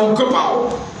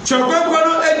Onyankopɔn twɛkwɛkwɛ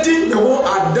no adi ne ho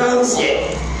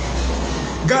adanseɛ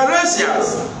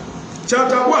Galatians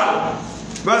chapter 1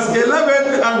 verse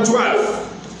 11 and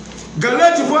 12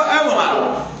 Galatians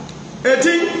 4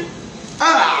 eti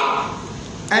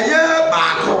ɛyɛ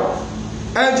baako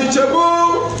ɛnkyekyɛmu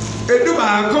edu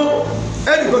baako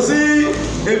ɛde kɔsi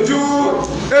edu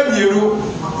emienu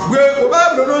gbe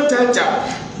obaabolo no nkyɛnkyɛn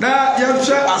na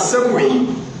yɛhwɛ asɛm wei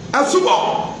asubɔ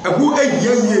ɛho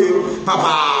ayiyie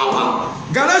papaapa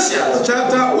Galatians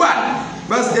chapter 1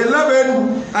 verse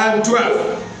 11 and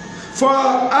 12 For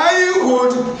I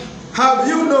would have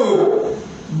you know,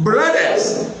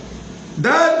 brothers,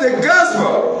 that the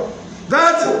gospel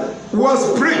that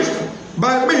was preached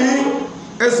by me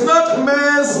is not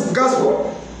man's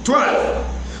gospel. 12.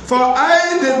 For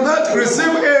I did not receive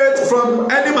it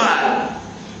from any man,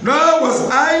 nor was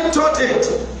I taught it,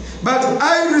 but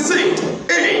I received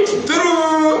it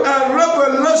through a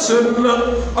revelation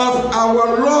of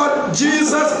our Lord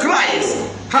Jesus Christ.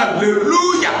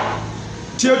 Hallelujah.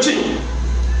 Teaching.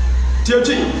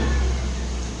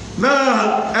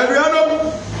 Now,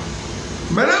 everyone,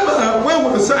 remember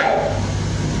when we say,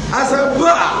 as a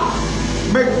bar,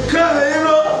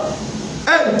 Mekaino,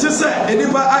 and to say,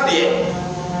 Ediba Adi,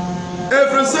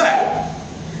 every say,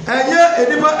 and yet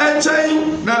Ediba and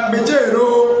chain, not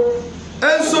Mejero,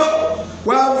 and so,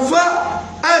 while far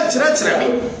and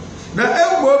treachery. Now,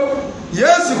 everyone,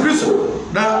 yes, Christo,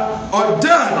 now,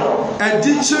 Ordano, and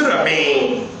teacher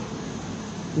me.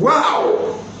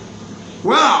 Wow!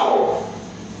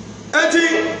 Eti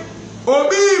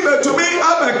obi betumi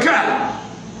abeka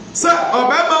sa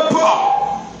obema po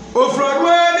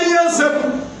ofrodwa ni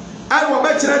yansem an wo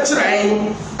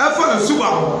bekyerɛkyerɛ afa nsuba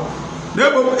ho na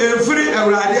bom efiri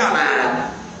awurade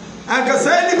ana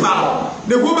ankasa ni pa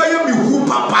ne ho bɛyɛ mihu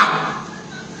papa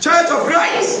Church of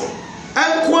Christ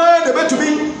ankwa de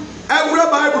betumi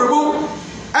awura Bible mu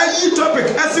ayi topic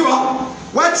asiwa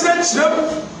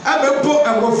wakyerɛkyerɛ abempo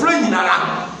ɛwɔfra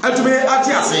nyinara atumi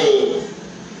ate ase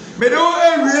mede wo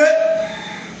awie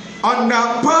on the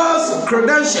past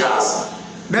credentials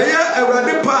na yɛ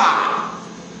awurade pa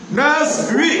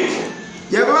next week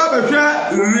yɛbɛba bɛhwɛ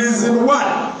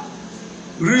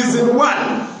reason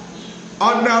 1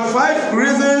 on the 5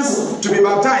 reasons to be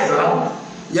baptized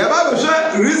yɛbɛba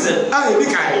bɛhwɛ reason a ebi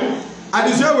kan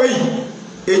adesua wei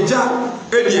egya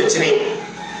edi akyire.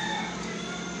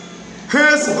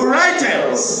 His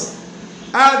writings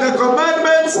are the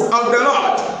commandments of the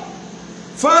Lord.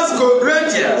 1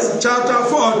 Corinthians chapter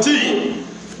 14,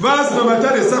 verse number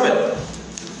 37.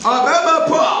 Abema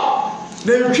Paul,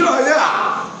 the employer,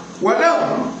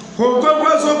 whatever, who come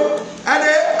and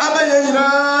they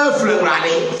are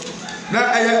flagrani.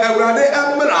 Now I already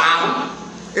am.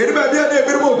 It may be a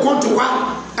bit more contour.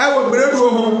 I will bring you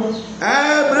home.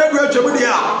 I bring you to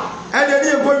Media. And then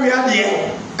you put me on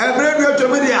here. I bring you to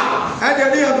Media. And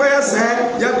then you have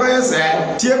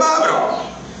said,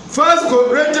 Tiabaro. 1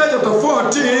 Corinthians chapter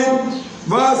 14,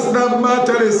 verse number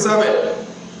 37.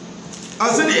 I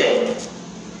said here,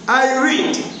 I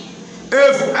read,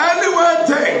 if anyone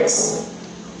thinks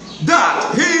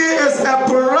that he is a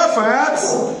prophet,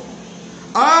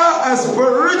 a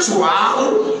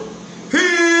spiritual,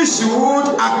 he should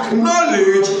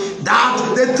acknowledge that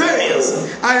the things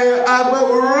I am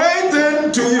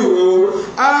writing to you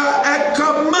are a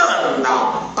command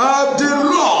of the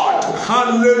Lord.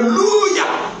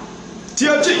 Hallelujah.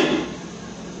 T.O.G.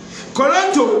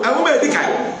 Koranto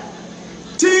Awumedikai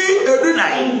T.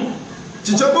 Edunai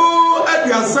Chichabu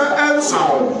Ediasa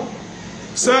Enson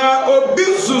Sir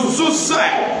Obisusu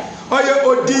Sai Oye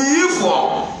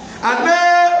Odiyifo Ane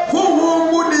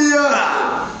Huhumunia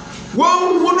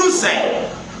Wonhunu Sai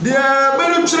Dia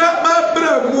Meluchra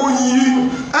Mabra Muyi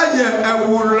Aye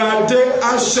Ewurade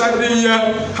Ashadiya.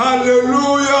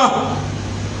 Hallelujah.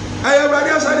 Aye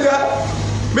Ewurade Ashadiya.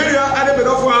 Meria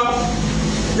Adebedofwa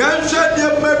Yansha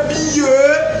dia mabiye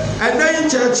anayin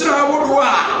chechira wodwa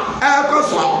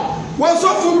ekoso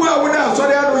wosofu mu awuda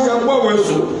asori anu yambo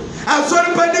wesu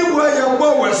asori padi wo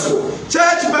yambo wesu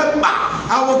church member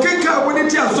awokeka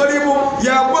woni ti asori mu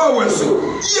yambo wesu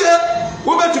ye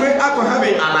wo betwe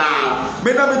akohabe ana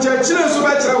me na me chechira so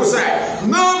ba kira wo sai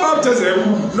no baptism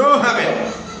no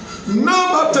heaven, no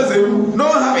baptism no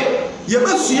heaven. Ye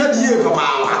besu ye die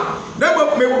papa na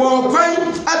me bo kwan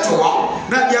ato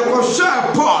na ye ko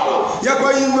share Paul ye ko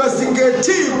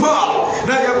investigate Paul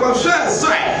na ye ko share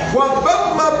sai wo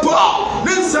bamma Paul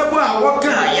ne nsabo a wo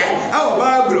kan ye a wo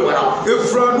Bible wa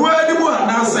efra no adi mu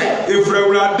anase efra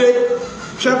urade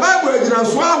hwe Bible agina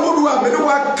so ahodo a me ne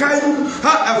wa kan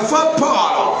ha efa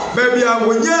Paul baby a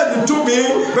wonya de tumi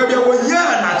baby a wonya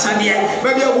na chade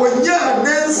baby a wonya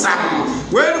nensa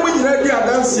we ne mu nyina di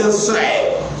adanse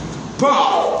sai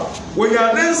Paul, when you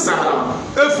are Nansa,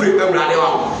 every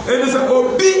Ebrania, and it's a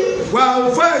obi, while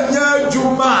fire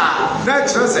Juma,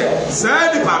 natural say,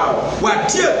 Sadi Paro, what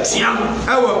dear Tiam,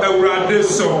 our Ebrande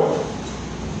so.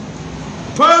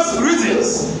 First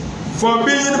reasons for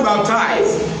being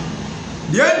baptized.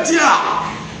 The Antia,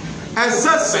 as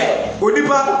Sasse,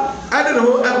 Udipa, I don't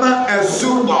know, Emma, and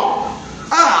Sumo.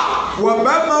 Ah, what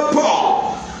Mama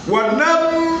Paul, what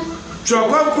Nam. So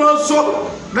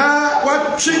na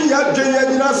watching ya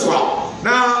jenya so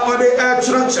na ode e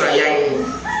chira yen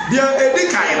dia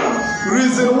edikai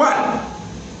reason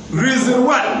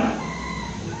 1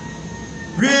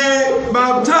 we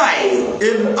baptize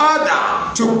in order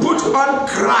to put on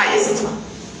Christ.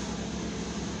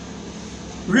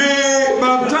 We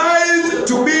baptize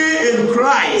to be in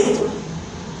Christ.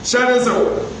 Shall so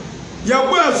ya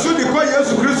bo so di ko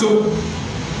Yesu Kristo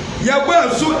Yagba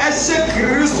so eshe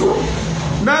Kristo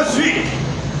last week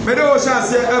me do sha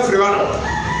se everyone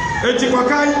enti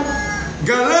kwakai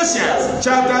Galatians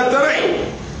chapter 3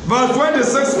 verse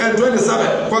 26 and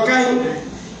 27 kwakai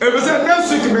e be say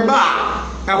next week me ba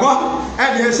ebo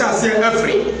e de sha se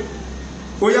every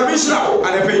oyamishra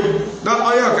adepe na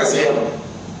oyo kase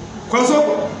kwaso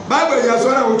Bible ya so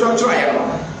na wo twotwo ye no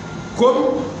kom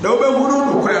na wo be huru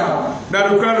no kra na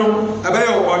no kra no abaye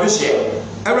wo de hye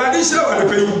Everybody shall have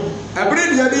the pain. A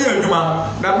brain yadi yuma,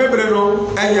 na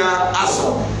mebreno, enya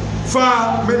aso.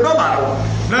 Fa me normal,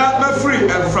 na me free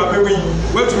and from me,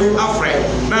 what to me afraid,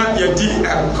 na yadi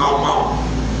and come out.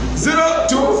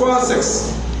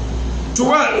 0246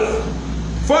 12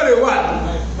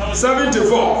 41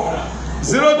 74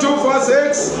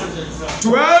 0246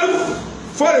 12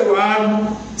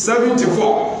 41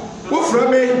 74. Who from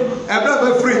me, a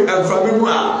brother free and from me,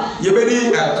 ye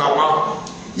bedi and come out.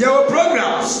 Your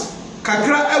programs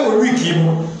kakra ewo wiki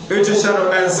mu etisha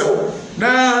no enso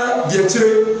na die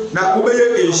chire na obeye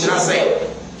ehira se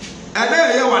ene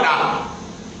ye wada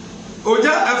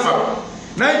oja FM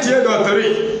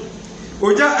 98.3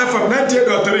 oja FM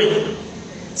 98.3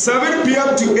 7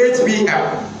 p.m. to 8 p.m.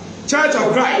 Church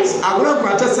of Christ Agro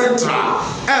Central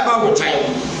eba wo chai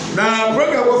na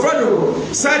program wo friend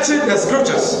searching the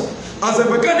scriptures as a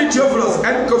mechanic Theophilus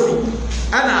and Kofi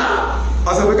ana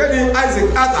Asabekani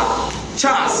Isaac Arthur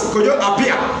Charles Kojo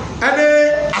Apia ene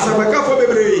asabeka fo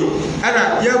bebree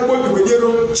ana ye gbo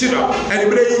bibedero chiro ene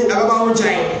brei ababa wo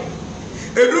chan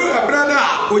edu abrada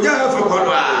oja fa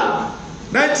kono a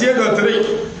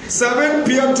 98.3 7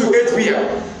 p.m. to 8 p.m.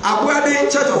 Abuade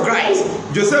Church of Christ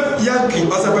Joseph Yankee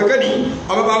Asabekani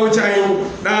ababa wo chan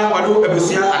na wado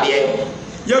abusia ade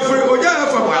ye free oja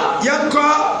fa ba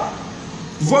yanko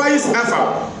Voice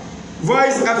FM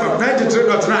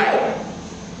 93.9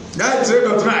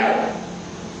 93.9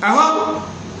 aha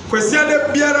kwesi ade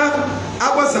biara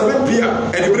abo 7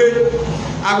 p.m. Edibre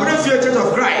Aguna Church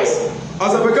of Christ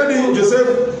Asabekani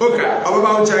Joseph Okra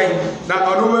ababa uchai na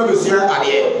onoma besia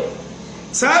ade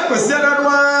sa kwesi ade no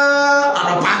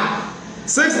anapa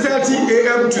 6:30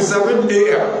 a.m. to 7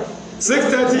 a.m.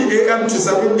 6:30 a.m. to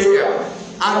 7 a.m.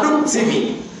 Adum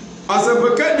TV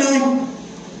Asabekani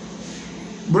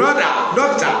brother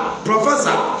doctor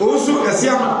Professor Osu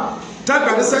Esiama,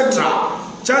 Takwani Central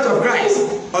Church of Christ,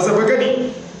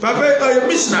 Osapagani, Papa a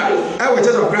missionary, our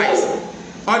Church of Christ,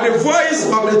 or the voice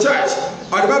of the church,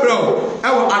 or the Bible,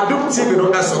 our Adum TV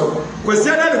no Aso,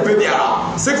 Kwesiana the baby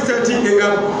 6:30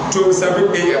 a.m. to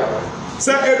 7 a.m.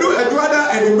 Sir Edu Edwada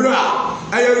and Ibra,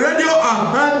 a radio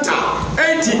Ahanta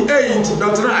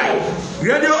 88.9,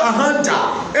 radio Ahanta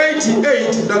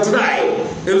 88.9.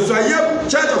 Elsayem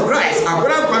Church of Christ,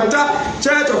 Abraham Panta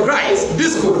Church of Christ,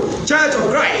 Disco Church of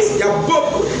Christ, ya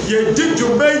Bob, ye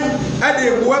Jinju Bay, and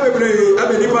the Wabebre,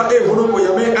 Abeniba, Ewono,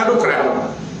 Yame, Adokram.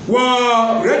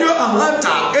 Wow, Radio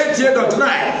Ahanta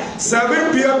 88.9,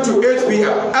 7 p.m. to 8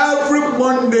 p.m. every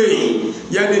Monday.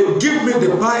 Yeah, they give me the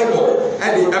Bible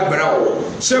and the Abraham.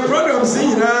 She programs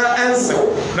in answer.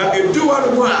 Now, if you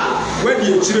want one, when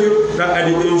you chill, now,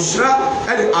 and the Inshra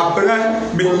and the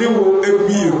Abraham, me live a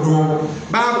meal.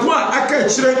 But one, I can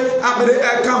chill, I'm the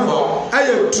Akamo, I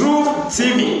am Truth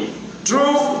TV.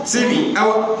 Truth TV,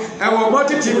 our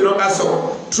multi TV, not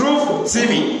also Truth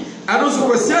TV. And also,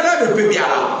 we see that the baby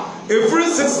every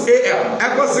 6 a.m.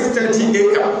 equals 6:30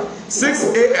 a.m. 6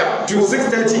 a.m. to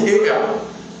 6:30 a.m.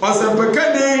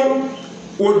 Osapagani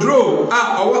Odro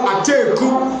our Ateku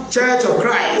Church of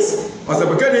Christ.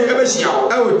 Osapagani Ebeshia,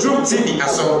 our Truth TV,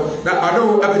 so that I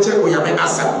know Abeche we have an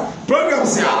answer.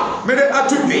 Programs here, made at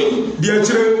today, dear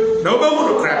children. Na oba mu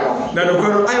no kra na no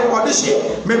kra ayi wo de hye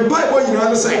me bible nyina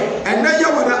no sai ena ya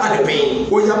wona adepe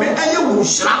o ya me aye wo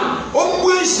hira o mu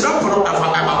hira poro afa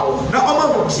aba ho na oma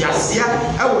mo kiasia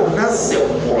e wo na se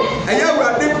wo aye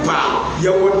awade pa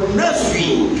ya wo na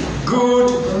swi.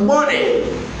 Good morning.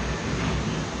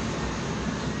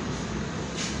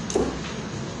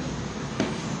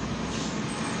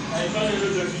 I